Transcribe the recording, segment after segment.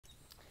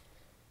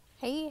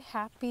Hey,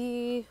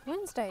 happy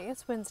Wednesday.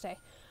 It's Wednesday.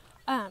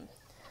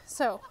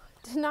 So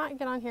did not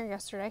get on here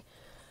yesterday,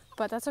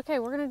 but that's okay.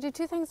 We're going to do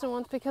two things at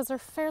once because they're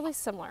fairly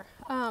similar.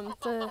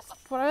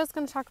 What I was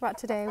going to talk about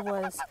today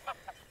was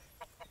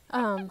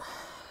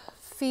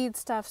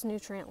feedstuffs,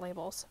 nutrient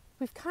labels.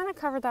 We've kind of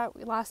covered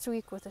that last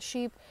week with the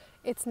sheep.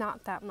 It's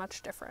not that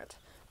much different.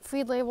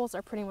 Feed labels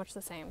are pretty much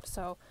the same.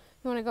 So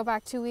if you want to go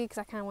back 2 weeks,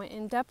 I kind of went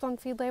in depth on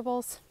feed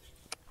labels.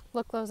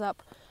 Look those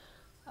up.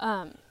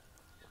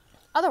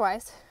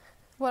 Otherwise,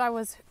 what I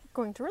was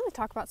going to really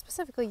talk about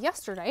specifically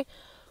yesterday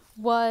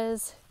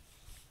was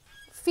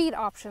feed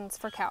options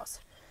for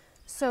cows.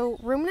 So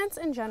ruminants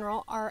in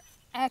general are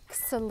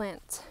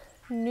excellent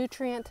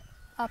nutrient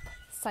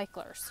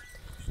upcyclers.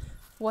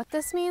 What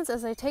this means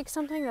is they take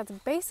something that's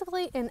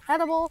basically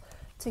inedible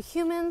to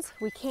humans,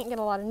 we can't get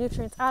a lot of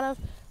nutrients out of,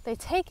 they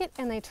take it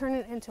and they turn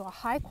it into a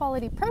high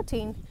quality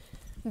protein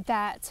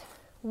that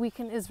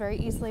is very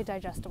easily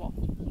digestible.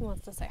 He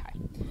wants to say hi.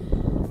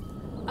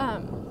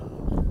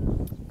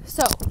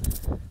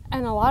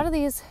 And a lot of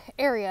these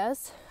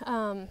areas,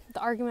 the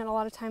argument a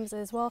lot of times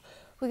is, well,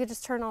 we could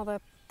just turn all the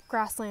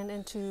grassland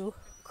into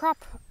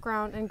crop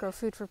ground and grow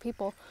food for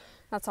people.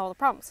 That's all the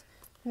problems.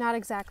 Not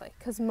exactly,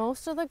 because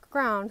most of the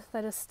ground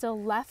that is still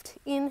left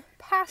in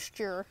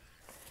pasture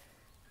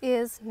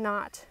is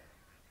not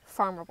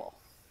farmable.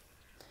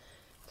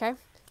 Okay,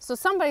 so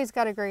somebody's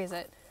got to graze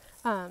it.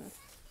 And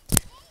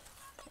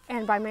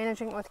by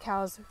managing it with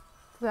cows,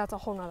 that's a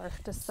whole nother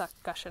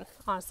discussion,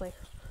 honestly.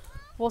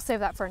 We'll save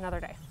that for another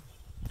day.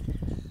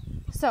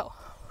 So,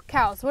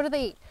 cows, what do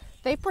they eat?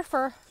 They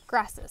prefer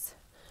grasses.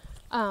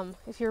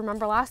 If you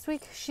remember last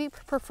week, sheep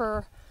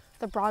prefer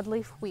the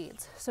broadleaf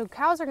weeds. So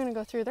cows are going to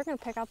go through, they're going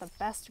to pick out the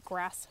best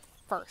grass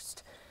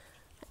first.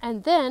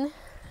 And then,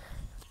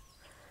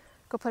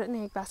 go put it in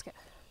the egg basket.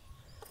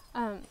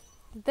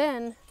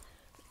 Then,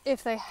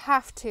 if they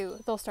have to,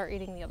 they'll start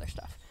eating the other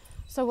stuff.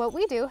 So what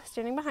we do,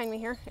 standing behind me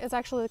here, is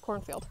actually the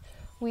cornfield.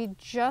 We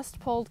just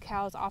pulled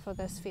cows off of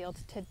this field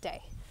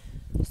today.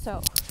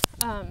 So,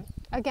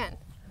 again,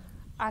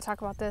 I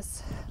talk about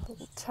this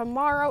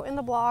tomorrow in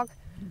the blog.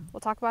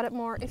 We'll talk about it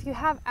more. If you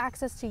have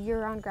access to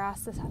year-round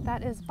grass,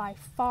 that is by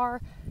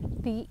far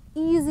the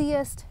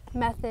easiest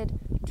method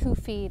to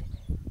feed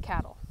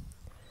cattle.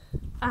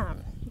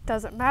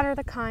 Doesn't matter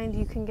the kind,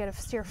 you can get a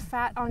steer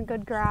fat on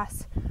good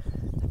grass.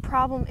 The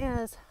problem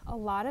is a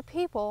lot of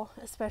people,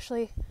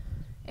 especially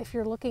if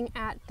you're looking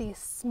at the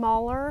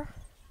smaller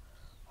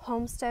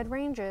homestead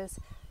ranges,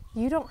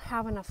 you don't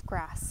have enough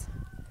grass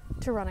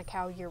to run a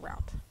cow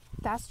year-round.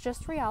 That's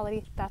just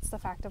reality. That's the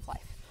fact of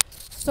life.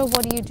 So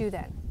what do you do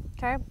then?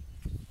 Okay.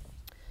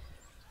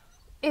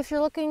 If you're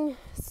looking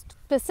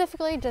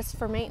specifically just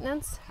for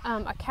maintenance,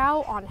 a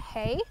cow on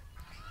hay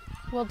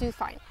will do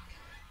fine.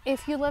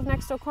 If you live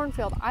next to a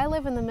cornfield, I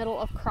live in the middle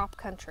of crop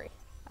country.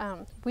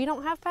 We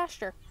don't have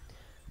pasture.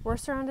 We're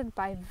surrounded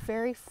by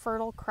very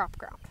fertile crop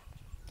ground.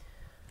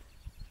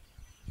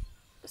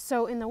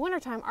 So in the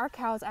wintertime, our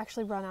cows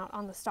actually run out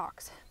on the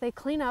stalks. They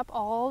clean up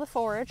all the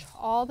forage,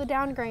 all the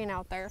down grain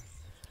out there.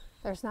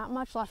 There's not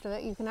much left of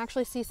it. You can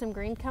actually see some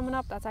green coming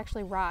up. That's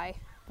actually rye,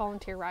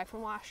 volunteer rye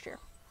from last year.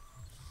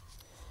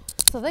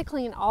 So they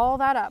clean all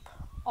that up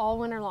all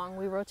winter long.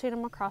 We rotate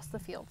them across the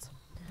fields.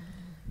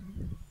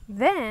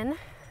 Then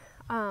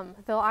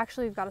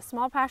we've got a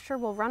small pasture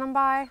we'll run them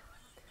by.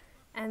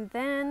 And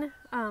then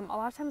a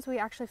lot of times we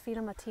actually feed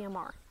them a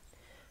TMR.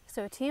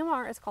 So a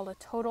TMR is called a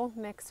total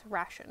mix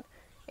ration.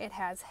 It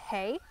has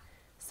hay,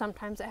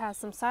 sometimes it has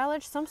some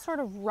silage, some sort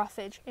of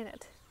roughage in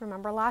it.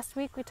 Remember last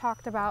week we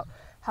talked about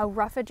how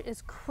roughage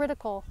is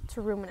critical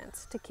to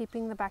ruminants, to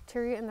keeping the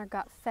bacteria in their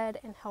gut fed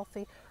and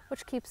healthy,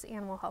 which keeps the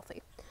animal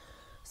healthy.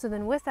 So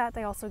then with that,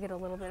 they also get a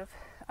little bit of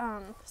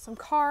some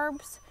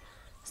carbs,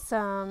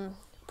 some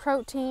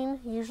protein,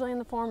 usually in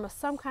the form of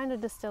some kind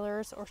of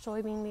distillers or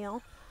soybean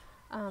meal.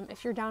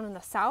 If you're down in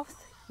the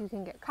south, you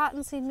can get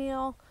cottonseed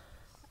meal.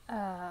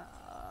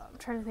 I'm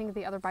trying to think of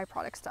the other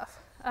byproduct stuff.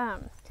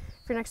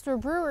 If you're next to a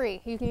brewery,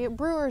 you can get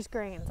brewer's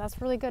grains.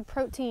 That's really good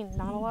protein,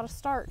 not a lot of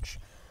starch.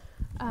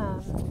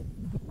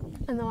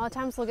 And a lot of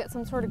times they'll get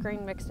some sort of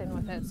grain mixed in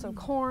with it. So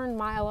corn,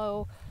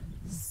 milo,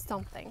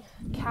 something.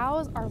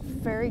 Cows are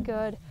very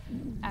good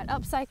at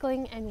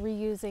upcycling and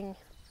reusing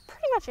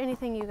pretty much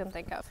anything you can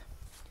think of.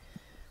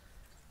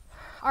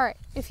 All right,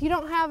 if you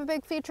don't have a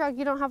big feed truck,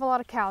 you don't have a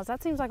lot of cows.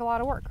 That seems like a lot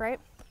of work, right?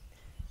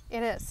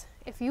 It is.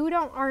 If you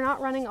are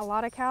not running a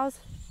lot of cows,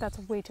 that's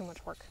way too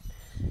much work.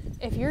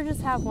 If you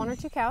just have 1 or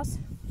 2 cows,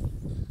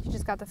 you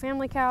just got the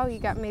family cow, you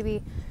got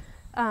maybe,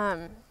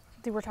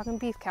 we're talking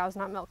beef cows,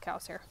 not milk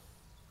cows here.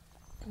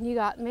 You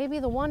got maybe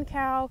the 1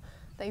 cow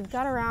that you've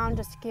got around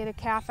just to get a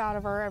calf out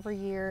of her every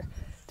year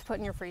to put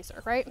in your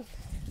freezer, right?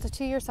 It's a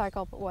 2-year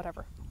cycle, but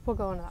whatever. We'll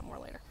go into that more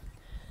later.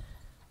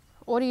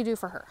 What do you do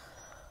for her?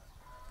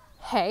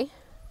 Hay,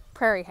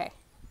 prairie hay.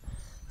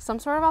 Some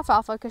sort of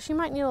alfalfa, because she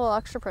might need a little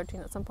extra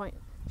protein at some point.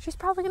 She's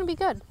probably going to be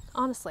good,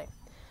 honestly.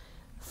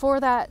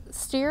 For that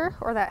steer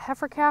or that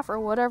heifer calf or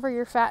whatever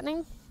you're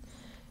fattening,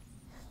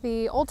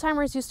 the old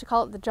timers used to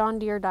call it the John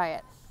Deere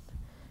diet.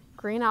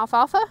 Green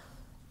alfalfa,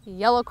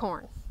 yellow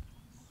corn.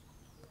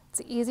 It's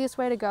the easiest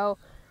way to go,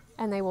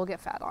 and they will get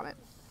fat on it.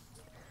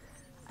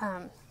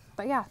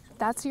 But yeah,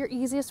 that's your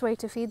easiest way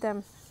to feed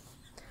them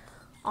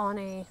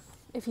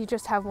if you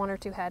just have 1 or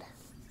 2 head.